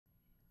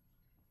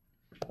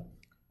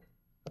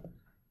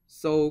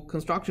So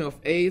construction of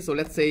A, so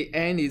let's say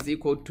n is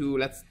equal to,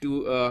 let's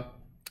do,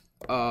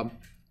 for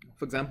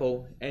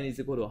example, n is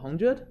equal to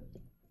 100.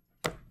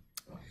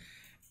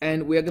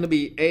 And we are going to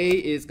be, A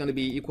is going to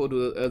be equal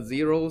to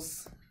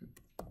zeros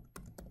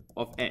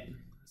of n.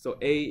 So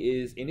A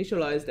is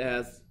initialized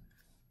as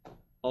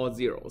all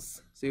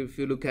zeros. So if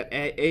you look at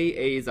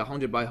A is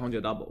 100 by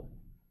 100 double.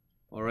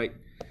 All right.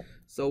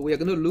 So we are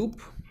going to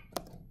loop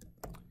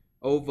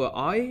over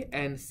I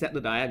and set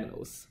the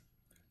diagonals.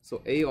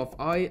 So A of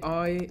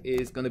I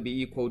is going to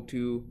be equal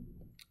to,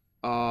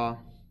 I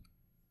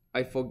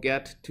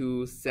forget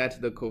to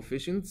set the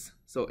coefficients.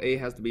 So A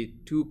has to be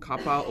 2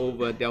 kappa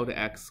over delta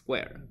x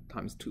squared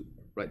times 2,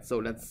 right? So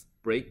let's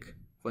break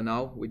for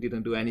now. We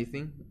didn't do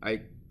anything.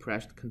 I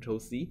pressed Control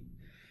C.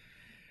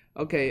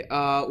 Okay,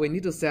 we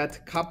need to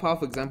set kappa,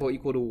 for example,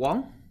 equal to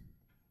 1.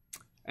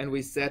 And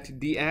we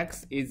set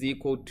dx is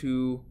equal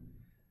to,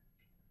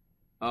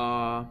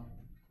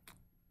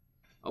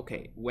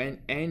 okay,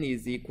 when n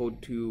is equal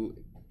to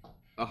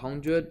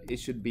 100, it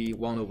should be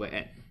 1 over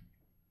n,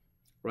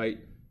 right?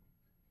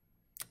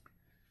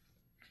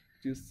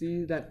 Do you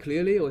see that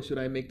clearly, or should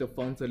I make the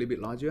fonts a little bit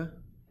larger?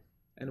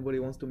 Anybody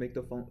wants to make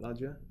the font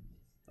larger?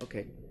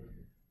 Okay.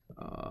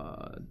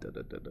 I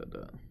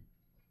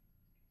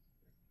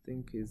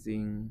think it's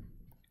in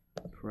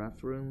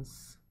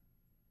preference.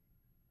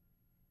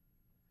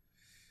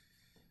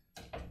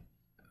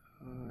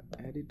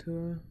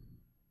 Editor.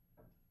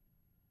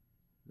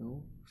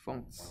 No,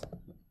 fonts.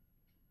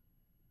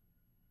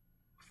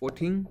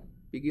 14,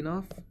 big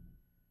enough?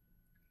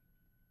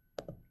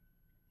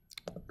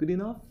 Good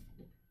enough?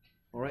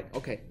 All right,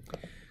 okay.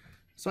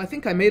 So I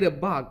think I made a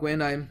bug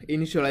when I'm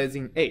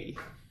initializing A.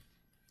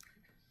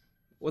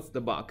 What's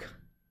the bug?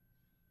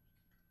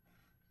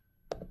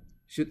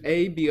 Should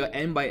A be a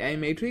n by n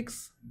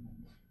matrix?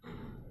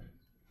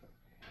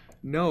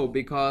 No,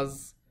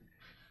 because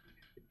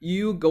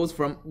U goes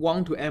from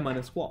 1 to n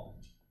minus 1,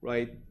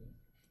 right?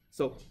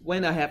 So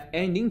when I have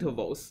n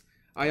intervals,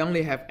 I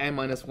only have n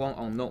minus 1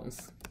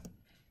 unknowns.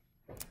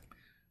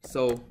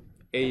 So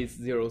A is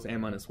 0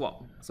 n minus 1.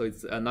 So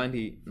it's a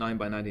 99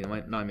 by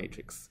 99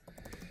 matrix.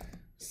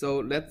 So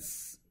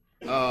let's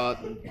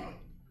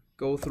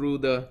go through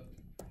the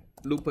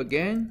loop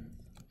again.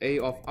 A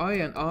of I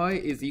and I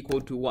is equal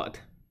to what?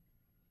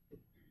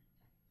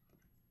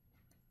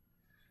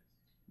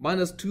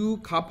 Minus 2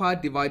 kappa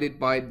divided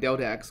by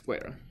delta x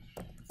squared.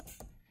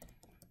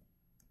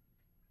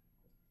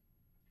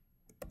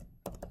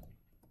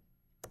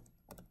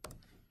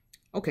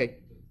 Okay.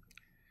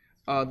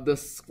 The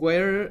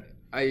square,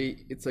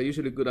 it's a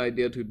usually good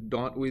idea to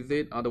dot with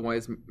it.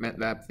 Otherwise,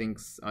 Matlab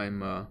thinks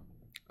I'm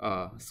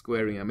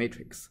squaring a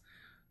matrix.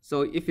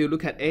 So if you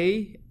look at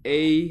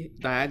A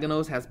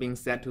diagonals has been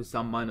set to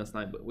some minus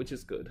number, which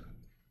is good.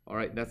 All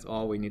right, that's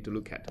all we need to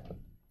look at.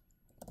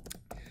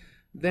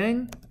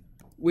 Then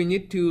we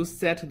need to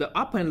set the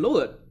upper and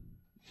lower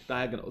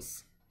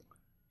diagonals.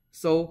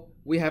 So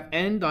we have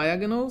n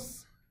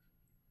diagonals.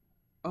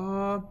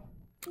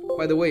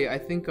 By the way, I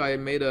think I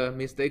made a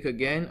mistake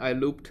again. I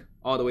looped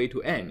all the way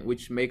to n,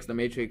 which makes the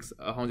matrix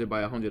 100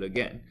 by 100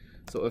 again.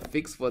 So a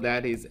fix for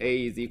that is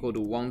A is equal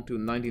to 1 to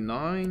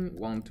 99,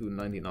 1 to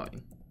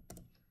 99.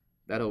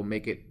 That'll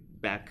make it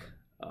back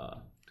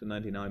to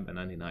 99 by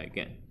 99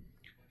 again.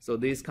 So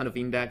this kind of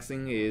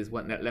indexing is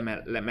what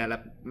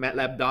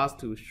Matlab does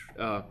to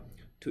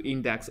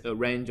index a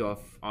range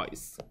of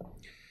i's.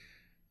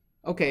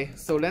 Okay,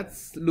 so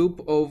let's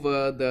loop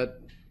over the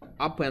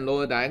upper and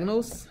lower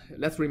diagonals.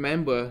 Let's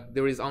remember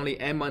there is only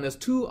n minus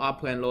 2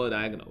 upper and lower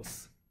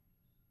diagonals.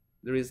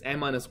 There is n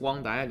minus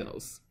 1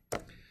 diagonals.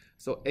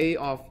 So A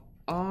of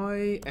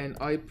I and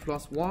I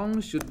plus 1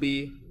 should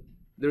be,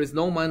 there is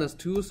no minus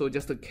 2, so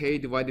just a k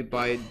divided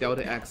by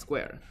delta x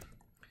squared.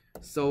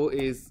 So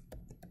is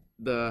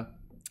the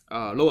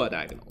lower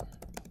diagonal.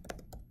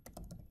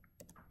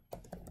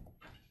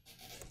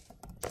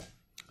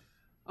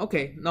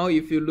 Okay, now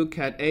if you look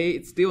at A,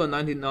 it's still a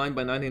 99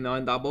 by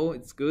 99 double,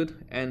 it's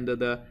good, and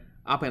the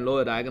upper and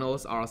lower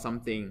diagonals are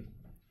something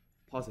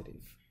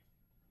positive.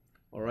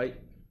 All right,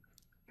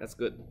 that's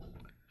good.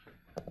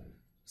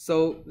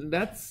 So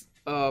let's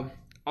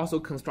also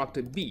construct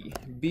B.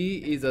 B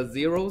is a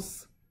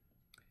zeros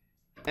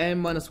n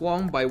minus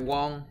 1 by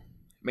 1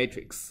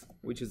 matrix,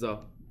 which is a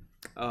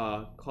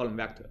column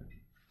vector.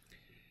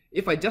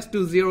 If I just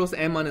do zeros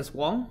n minus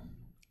 1,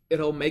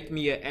 it'll make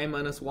me a n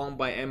minus 1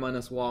 by n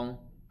minus 1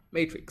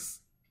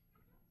 matrix.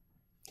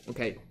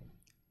 Okay,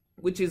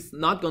 which is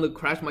not going to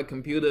crash my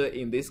computer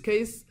in this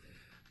case,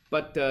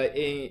 but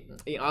in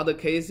other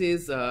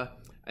cases,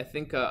 I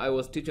think I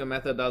was teaching a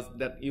method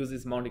that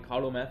uses Monte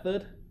Carlo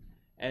method,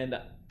 and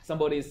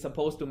somebody is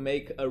supposed to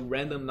make a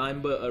random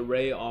number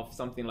array of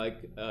something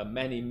like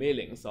many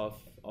millions of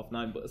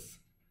numbers.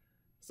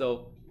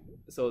 So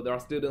there are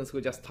students who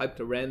just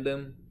typed a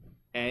random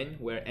n,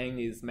 where n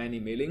is many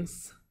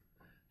millions.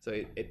 So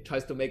it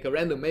tries to make a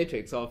random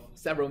matrix of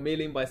several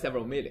million by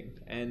several million,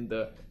 and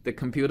the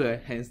computer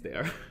hangs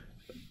there.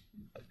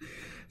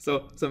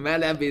 So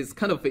Matlab is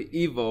kind of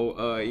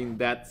evil in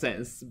that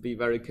sense. Be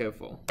very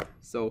careful.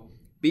 So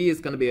B is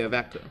going to be a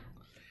vector.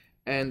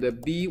 And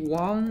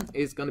B1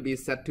 is going to be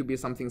set to be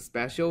something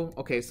special.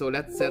 Okay, so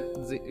let's set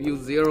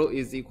U0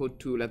 is equal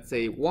to, let's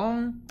say,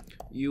 1.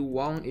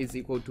 U1 is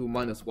equal to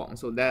 -1.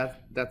 So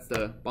that's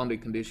the boundary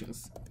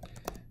conditions.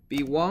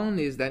 B1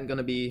 is then going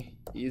to be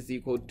is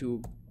equal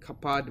to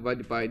kappa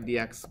divided by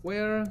dx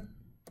squared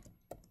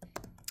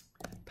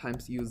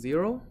times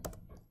U0.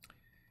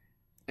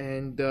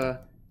 And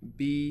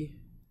B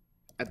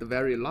at the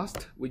very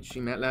last, which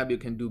in Matlab you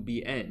can do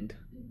B end,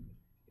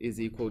 is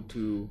equal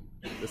to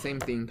the same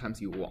thing times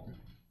U1.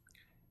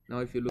 Now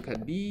if you look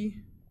at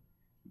B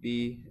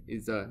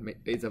is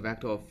a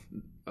vector of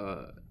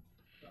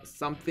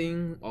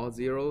something or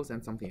zeros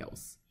and something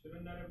else.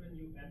 Shouldn't that have been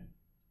UN?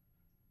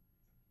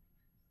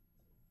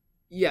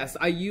 Yes,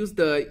 I use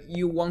the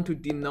U1 to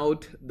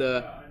denote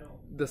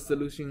the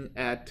solution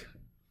at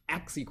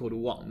x equal to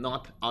 1,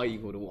 not I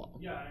equal to 1.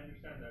 Yeah, I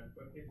understand that.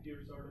 But if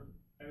you're sort of,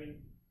 I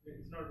mean,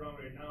 it's not wrong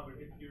right now, but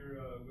if you're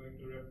going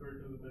to refer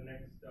to the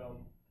next,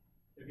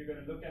 if you're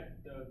going to look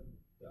at the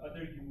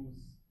other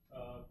U's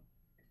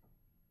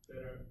that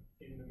are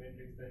in the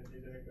matrix, then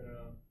isn't it going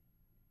to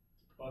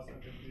cause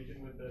some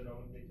confusion with the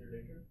nomenclature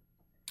later?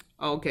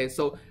 Okay,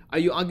 so are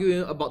you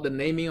arguing about the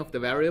naming of the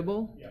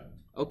variable? Yeah.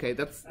 Okay,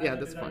 that's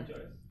fine.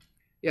 Choice.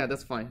 Yeah,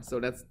 that's fine. So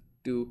let's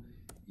do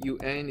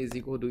UN is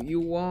equal to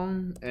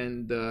U1,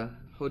 and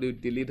how do you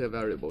delete a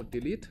variable?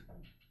 Delete.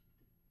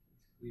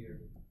 Clear.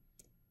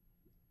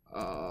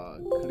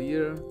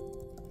 Clear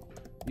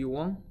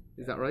U1.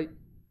 Is that right?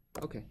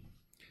 Okay.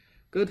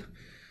 Good.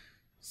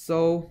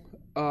 So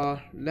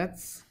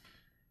let's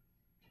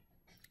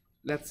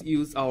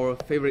use our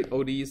favorite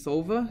ODE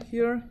solver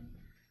here.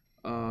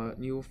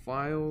 New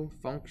file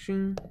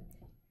function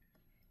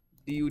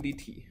du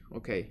dt.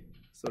 Okay,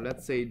 so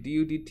let's say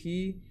du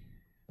dt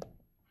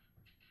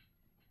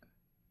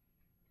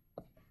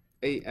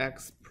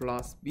ax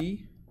plus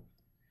b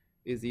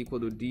is equal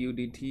to du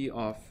dt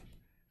of,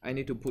 I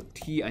need to put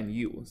t and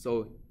u.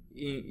 So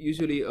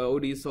usually a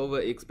ODE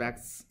solver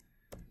expects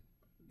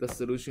the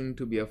solution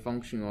to be a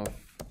function of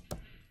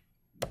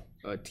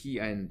t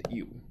and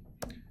u.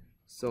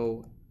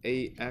 So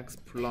ax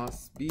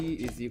plus b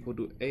is equal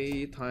to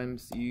a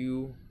times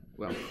u,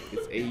 well,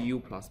 it's au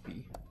plus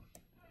b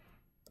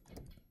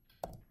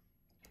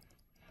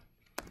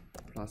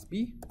plus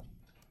b.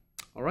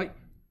 All right,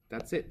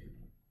 that's it.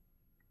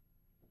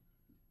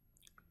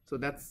 So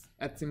that's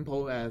as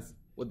simple as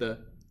what the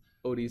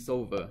ODE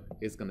solver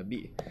is going to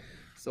be.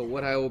 So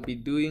what I will be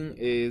doing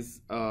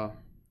is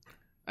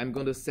I'm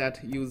going to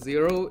set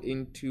u0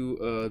 into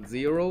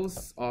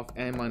zeros of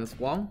n minus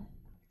 1.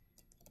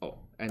 Oh,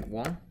 and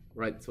 1,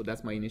 right? So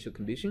that's my initial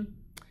condition.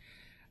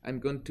 I'm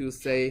going to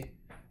say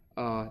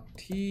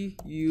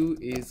tu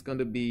is going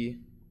to be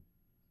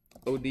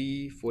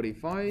ODE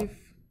 45.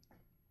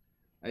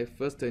 I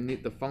first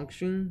need the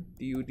function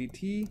du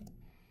dt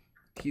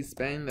t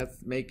span.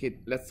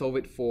 Let's solve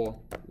it for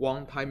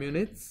 1 time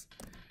units,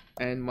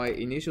 and my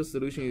initial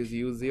solution is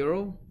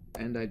u0,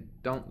 and I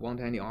don't want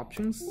any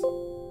options.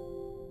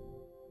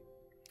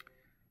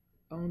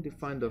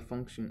 Define the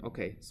function.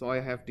 Okay, so I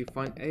have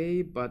defined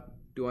a, but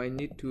do I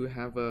need to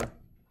have a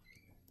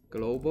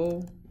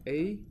global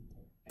a,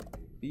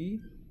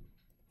 b?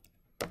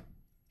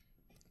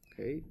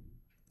 Okay,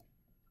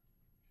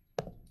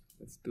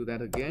 let's do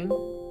that again.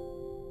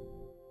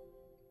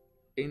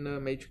 Inner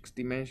matrix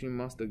dimension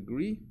must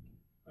agree.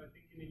 I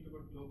think you need to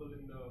put global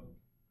in the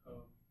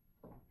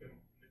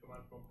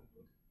command prompt as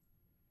well.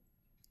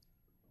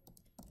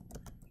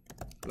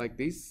 Like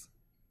this?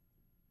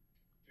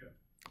 Yeah.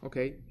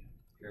 Okay.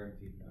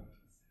 Guaranteed.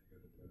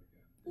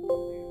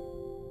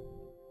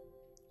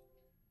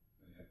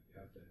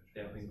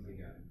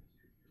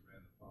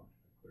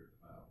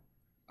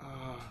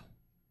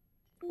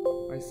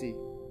 I see.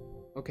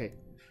 Okay.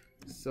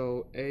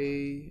 So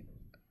a,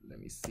 let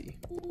me see.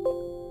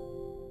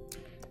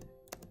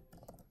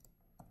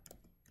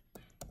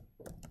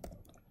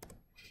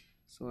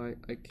 So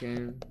I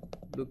can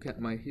look at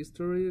my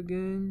history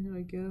again,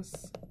 I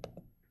guess.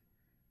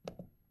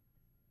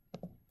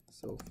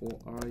 So for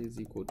r is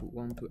equal to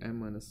 1 to n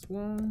minus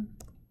 1.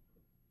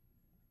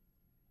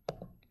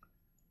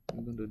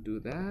 I'm going to do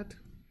that.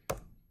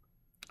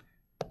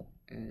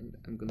 And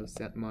I'm going to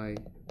set my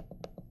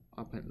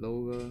up and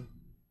lower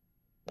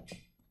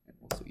and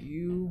also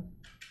u.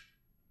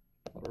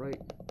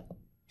 Alright.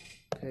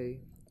 Okay.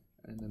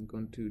 And I'm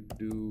going to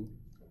do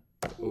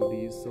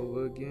ODE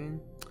solver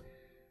again.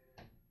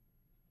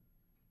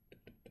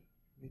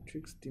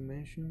 Matrix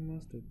dimension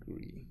must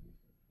agree.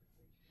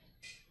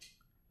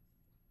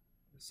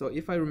 So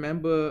if I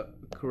remember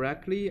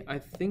correctly, I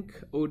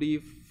think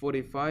ODE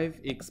 45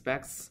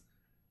 expects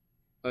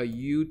a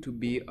u to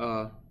be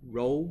a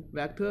row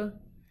vector,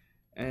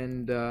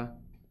 and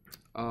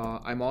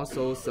I'm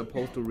also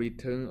supposed to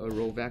return a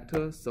row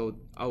vector, so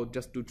I'll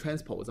just do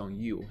transpose on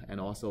u and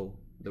also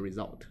the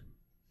result.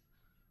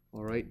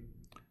 All right,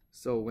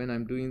 so when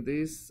I'm doing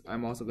this,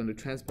 I'm also going to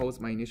transpose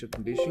my initial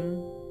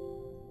condition.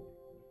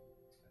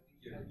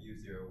 I think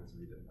u0 was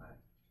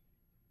redefined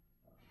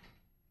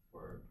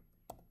for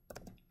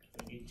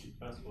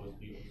transpose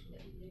B also.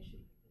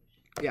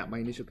 Yeah, my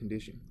initial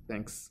condition.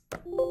 Thanks.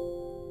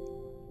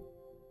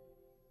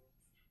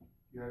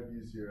 You have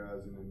U0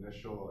 as an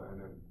initial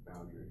and a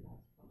boundary,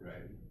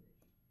 right?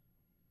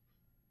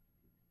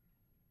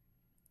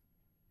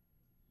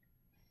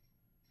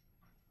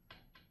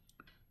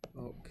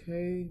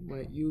 Okay,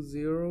 my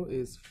U0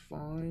 is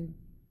fine,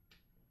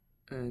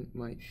 and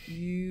my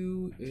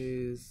U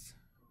is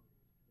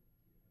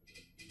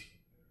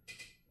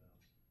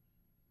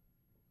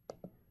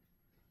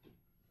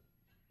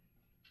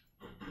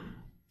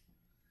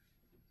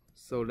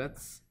so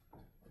let's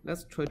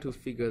try to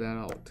figure that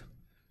out.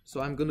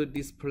 So I'm going to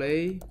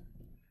display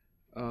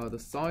the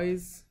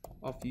size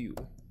of U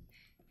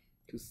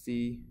to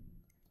see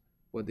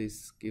what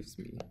this gives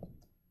me.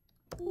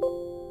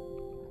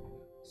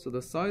 So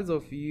the size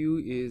of U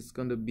is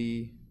going to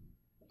be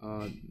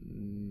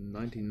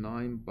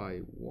 99 by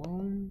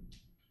 1.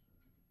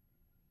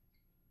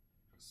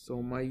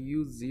 So my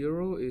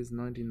U0 is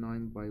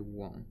 99 by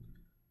 1.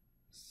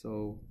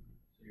 So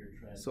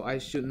I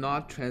should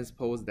not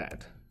transpose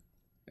that.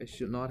 I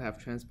should not have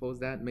transposed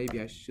that. Maybe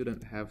I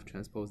shouldn't have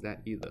transposed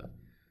that either.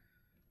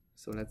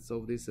 So let's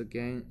solve this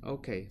again.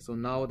 Okay, so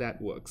now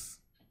that works.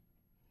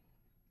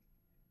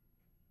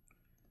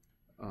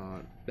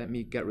 Let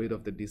me get rid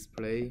of the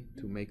display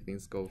to make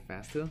things go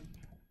faster.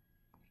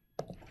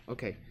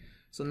 Okay,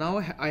 so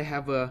now I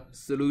have a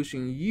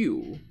solution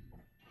U,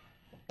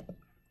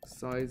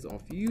 size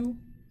of U,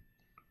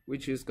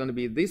 which is going to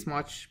be this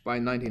much by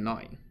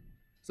 99.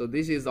 So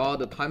this is all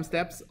the time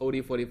steps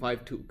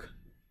OD45 took.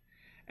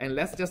 And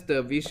let's just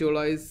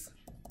visualize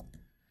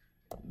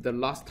the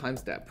last time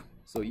step.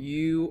 So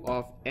U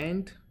of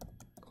end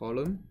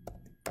column,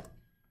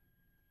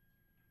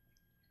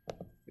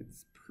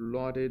 it's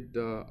plotted,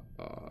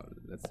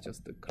 let's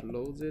just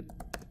close it.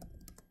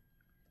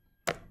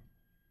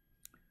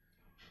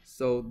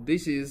 So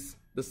this is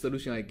the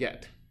solution I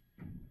get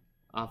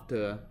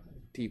after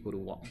t equal to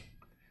 1.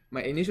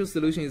 My initial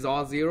solution is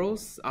all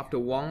zeros. After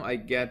 1, I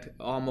get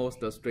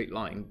almost a straight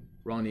line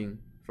running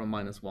from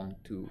 -1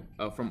 to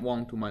from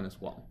 1 to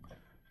 -1.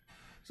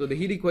 So the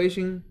heat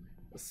equation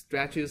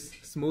stretches,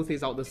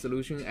 smoothes out the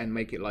solution and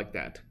make it like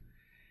that.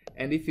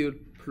 And if you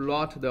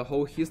plot the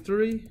whole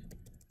history,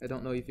 I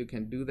don't know if you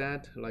can do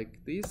that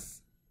like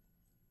this.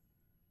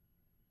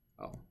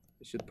 Oh,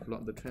 I should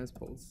plot the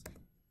transpose.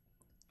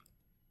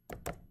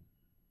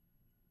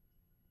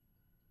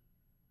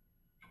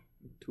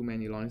 Too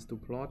many lines to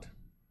plot.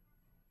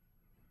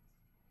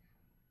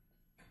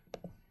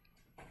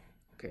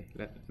 Okay,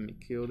 let me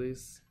kill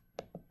this.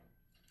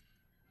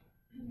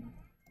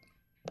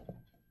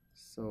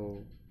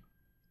 So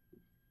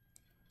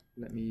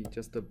let me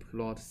just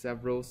plot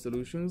several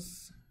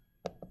solutions.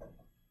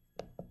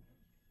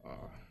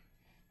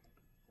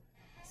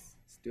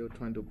 Still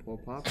trying to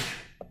pop up.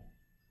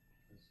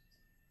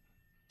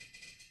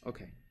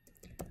 Okay,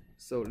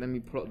 so let me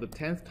plot the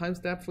 10th time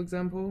step, for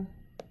example.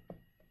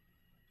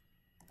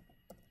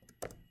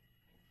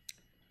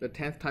 The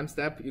 10th time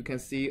step, you can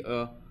see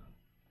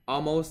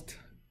almost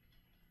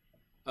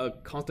a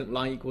constant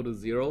line equal to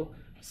 0.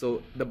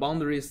 So the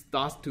boundary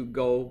starts to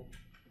go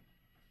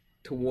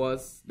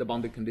towards the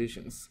boundary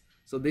conditions.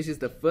 So this is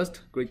the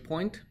first grid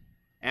point,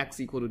 x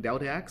equal to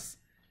delta x.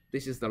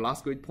 This is the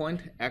last grid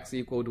point, x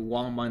equal to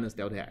 1 minus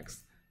delta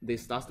x.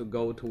 This starts to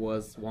go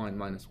towards 1 and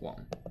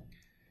 -1.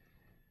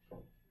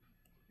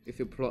 If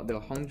you plot the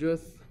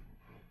 100th,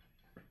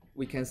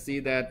 we can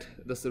see that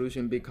the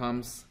solution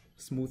becomes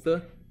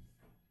smoother,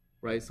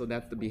 right? So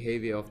that's the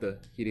behavior of the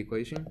heat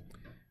equation.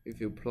 If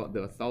you plot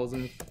the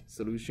 1000th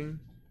solution,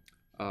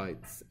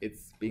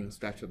 it's being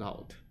stretched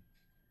out,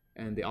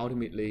 and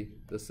ultimately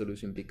the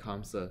solution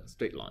becomes a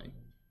straight line.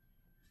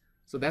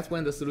 So that's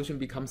when the solution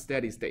becomes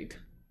steady state.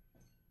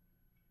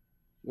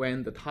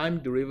 When the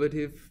time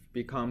derivative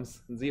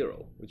becomes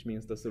 0, which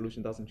means the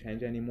solution doesn't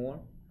change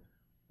anymore,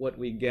 what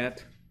we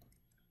get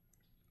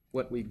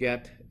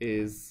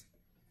is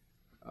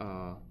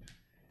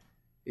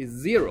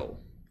 0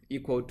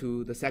 equal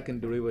to the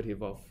second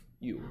derivative of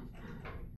U.